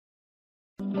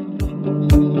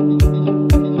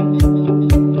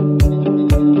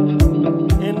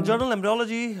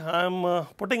biology, I am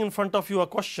putting in front of you a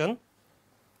question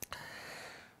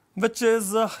which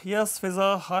is, yes,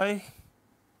 Fiza, hi,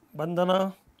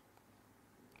 Bandana,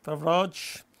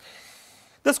 Pravraj.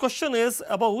 This question is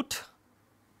about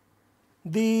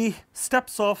the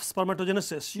steps of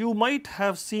spermatogenesis. You might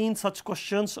have seen such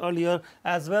questions earlier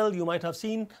as well. You might have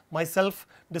seen myself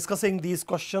discussing these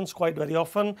questions quite very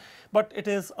often, but it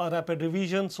is a rapid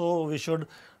revision, so we should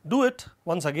do it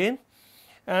once again.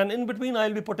 And in between I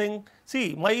will be putting,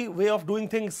 see, my way of doing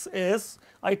things is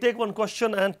I take one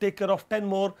question and take care of 10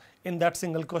 more in that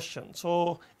single question.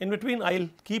 So in between I will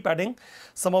keep adding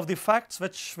some of the facts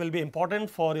which will be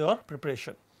important for your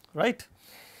preparation, right.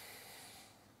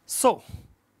 So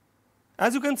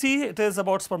as you can see, it is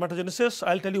about spermatogenesis.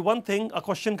 I will tell you one thing, a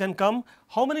question can come,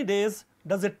 how many days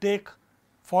does it take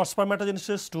for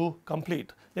spermatogenesis to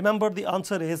complete? Remember, the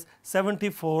answer is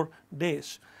 74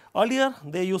 days. Earlier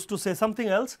they used to say something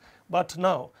else, but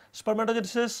now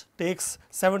spermatogenesis takes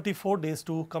 74 days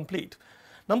to complete.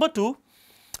 Number 2,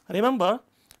 remember,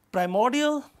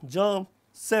 primordial germ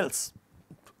cells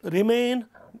remain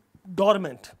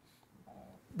dormant,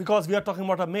 because we are talking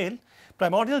about a male.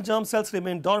 Primordial germ cells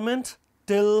remain dormant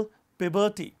till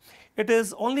puberty. It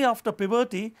is only after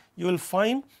puberty you will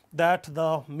find that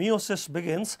the meiosis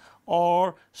begins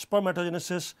or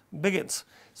spermatogenesis begins.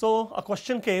 So a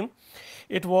question came,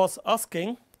 it was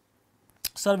asking,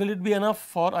 sir, will it be enough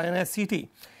for INI-CET?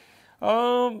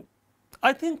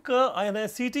 I think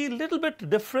INI-CET, little bit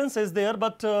difference is there,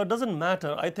 but doesn't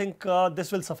matter. I think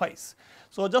this will suffice.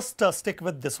 So just stick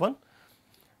with this one,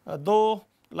 though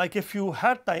like if you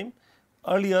had time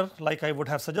earlier, like I would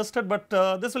have suggested, but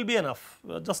this will be enough,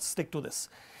 just stick to this.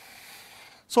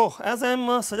 So as I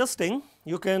am suggesting,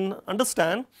 you can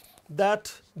understand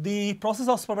that the process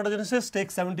of spermatogenesis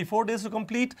takes 74 days to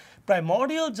complete.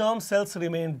 Primordial germ cells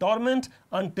remain dormant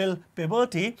until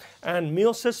puberty, and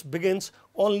meiosis begins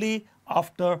only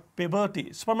after puberty.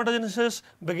 Spermatogenesis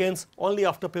begins only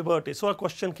after puberty. So a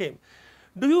question came,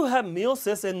 do you have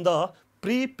meiosis in the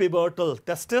pre-pubertal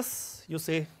testis? You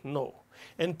say no.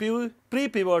 In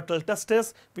pre-pubertal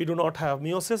testis, we do not have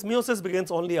meiosis. Meiosis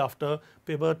begins only after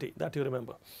puberty, that you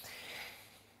remember.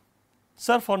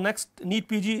 Sir, for next NEET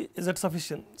PG, is it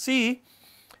sufficient? See,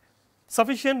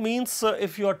 sufficient means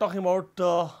if you are talking about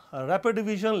rapid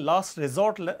revision, last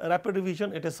resort rapid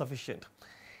revision, it is sufficient.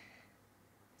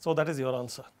 So that is your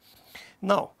answer.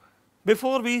 Now,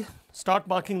 before we start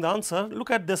marking the answer, look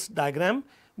at this diagram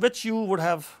which you would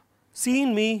have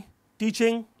seen me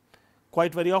teaching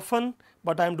quite very often,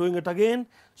 but I am doing it again.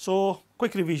 So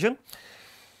quick revision.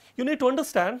 You need to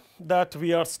understand that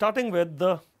we are starting with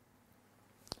the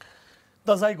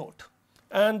zygote,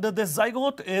 and this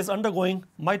zygote is undergoing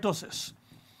mitosis.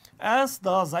 As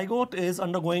the zygote is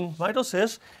undergoing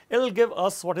mitosis, it will give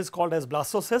us what is called as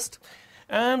blastocyst,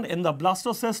 and in the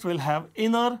blastocyst we will have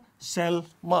inner cell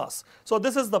mass. So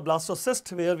this is the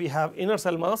blastocyst where we have inner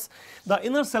cell mass. The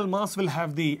inner cell mass will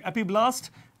have the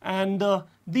epiblast, and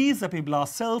these epiblast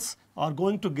cells are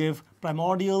going to give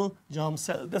primordial germ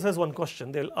cell. This is one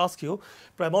question they will ask you,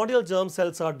 primordial germ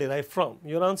cells are derived from,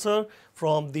 your answer,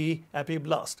 from the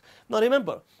epiblast. Now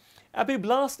remember,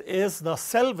 epiblast is the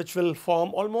cell which will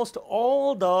form almost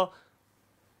all the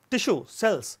tissue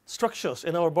cells structures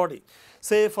in our body.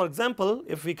 Say for example,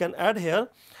 if we can add here,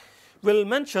 we will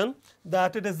mention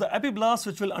that it is the epiblast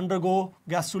which will undergo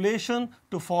gastrulation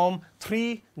to form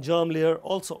 3 germ layer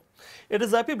also. It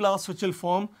is the epiblast which will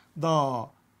form the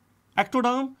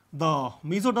ectoderm, the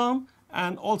mesoderm,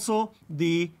 and also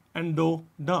the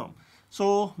endoderm.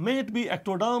 So may it be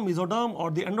ectoderm, mesoderm, or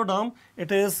the endoderm,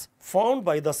 it is formed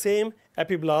by the same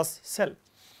epiblast cell.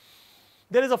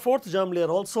 There is a 4th germ layer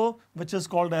also, which is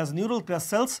called as neural crest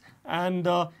cells, and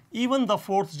even the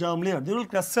 4th germ layer, neural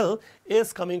crest cell,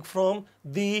 is coming from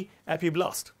the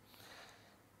epiblast.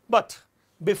 But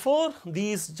before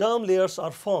these germ layers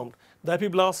are formed, the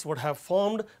epiblast would have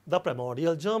formed the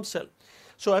primordial germ cell.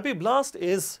 So epiblast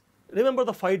is, remember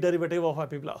the 5 derivative of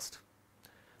epiblast.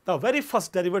 The very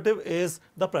first derivative is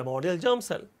the primordial germ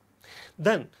cell.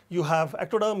 Then you have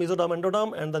ectoderm, mesoderm,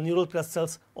 endoderm, and the neural crest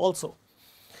cells also.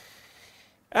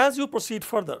 As you proceed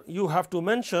further, you have to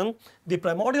mention the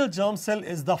primordial germ cell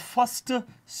is the first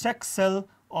sex cell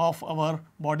of our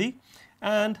body,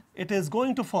 and it is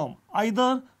going to form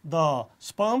either the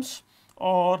sperms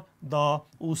or the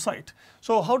oocyte.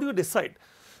 So how do you decide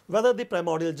whether the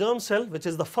primordial germ cell, which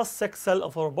is the first sex cell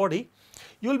of our body,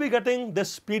 you will be getting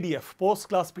this PDF, post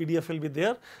class PDF will be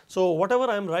there. So whatever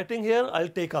I am writing here, I will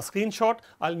take a screenshot,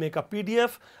 I will make a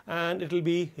PDF, and it will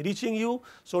be reaching you.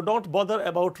 So don't bother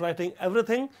about writing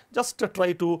everything, just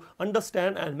try to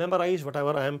understand and memorize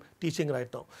whatever I am teaching right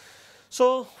now.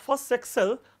 So first sex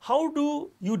cell, how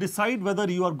do you decide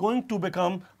whether you are going to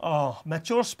become a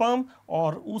mature sperm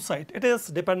or oocyte? It is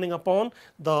depending upon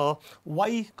the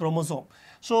Y chromosome.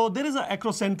 So there is an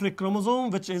acrocentric chromosome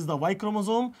which is the Y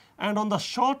chromosome, and on the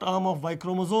short arm of Y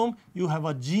chromosome you have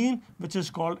a gene which is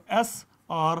called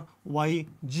SRY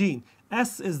gene.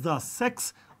 S is the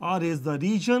sex, R is the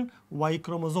region, Y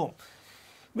chromosome.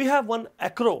 We have one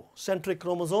acrocentric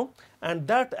chromosome, and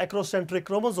that acrocentric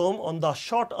chromosome on the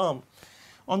short arm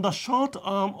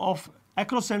of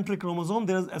acrocentric chromosome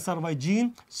there is SRY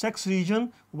gene, sex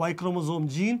region, Y chromosome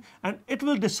gene, and it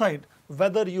will decide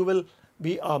whether you will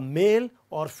be a male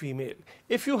or female.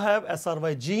 If you have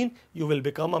SRY gene, you will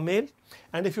become a male,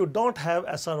 and if you don't have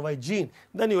SRY gene,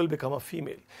 then you will become a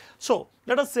female. So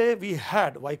let us say we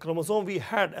had Y chromosome, we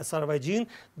had SRY gene,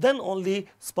 then only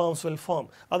sperms will form.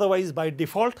 Otherwise, by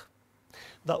default,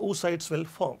 the oocytes will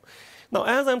form. Now,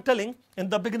 as I am telling, in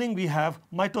the beginning we have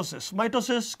mitosis.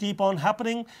 Mitosis keep on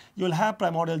happening. You will have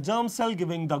primordial germ cell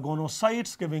giving the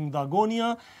gonocytes, giving the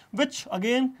gonia, which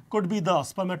again could be the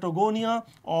spermatogonia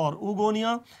or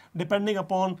oogonia, depending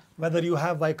upon whether you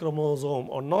have Y chromosome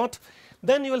or not.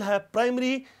 Then you will have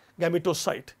primary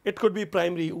gametocyte. It could be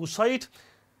primary oocyte,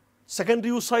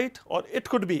 secondary oocyte, or it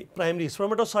could be primary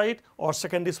spermatocyte or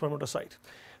secondary spermatocyte.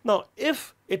 Now,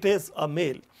 if it is a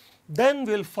male, then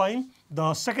we will find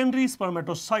the secondary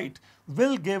spermatocyte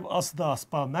will give us the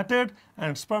spermatid,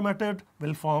 and spermatid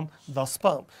will form the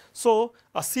sperm. So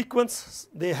a sequence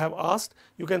they have asked,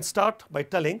 you can start by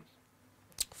telling,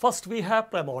 first we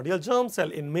have primordial germ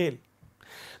cell in male,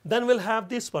 then we'll have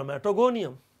the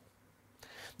spermatogonium,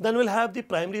 then we'll have the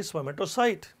primary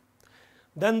spermatocyte,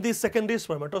 then the secondary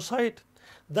spermatocyte,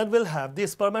 then we'll have the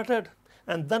spermatid,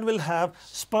 and then we'll have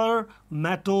spermatozoa.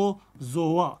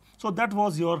 So that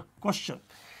was your question.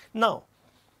 Now,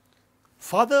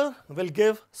 father will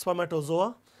give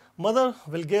spermatozoa, mother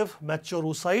will give mature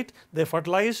oocyte, they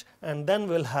fertilize, and then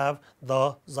we'll have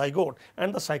the zygote,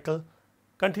 and the cycle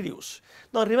continues.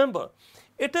 Now remember,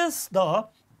 it is the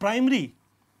primary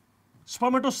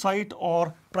spermatocyte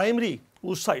or primary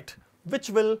oocyte which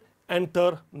will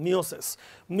enter meiosis.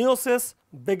 Meiosis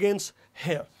begins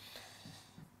here.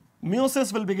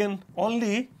 Meiosis will begin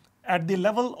only at the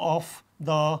level of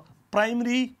the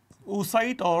primary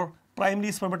oocyte or primary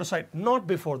spermatocyte, not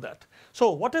before that.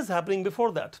 So what is happening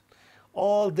before that?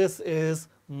 All this is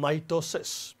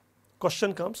mitosis.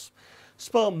 Question comes,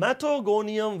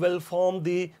 spermatogonium will form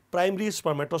the primary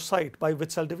spermatocyte by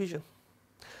which cell division?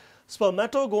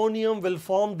 Spermatogonium will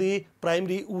form the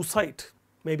primary oocyte,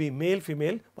 maybe male,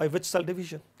 female, by which cell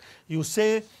division? You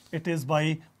say it is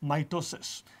by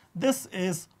mitosis. This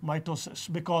is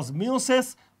mitosis because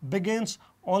meiosis begins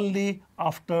only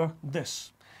after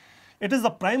this. It is the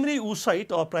primary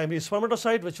oocyte or primary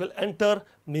spermatocyte which will enter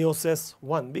meiosis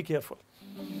 1. Be careful.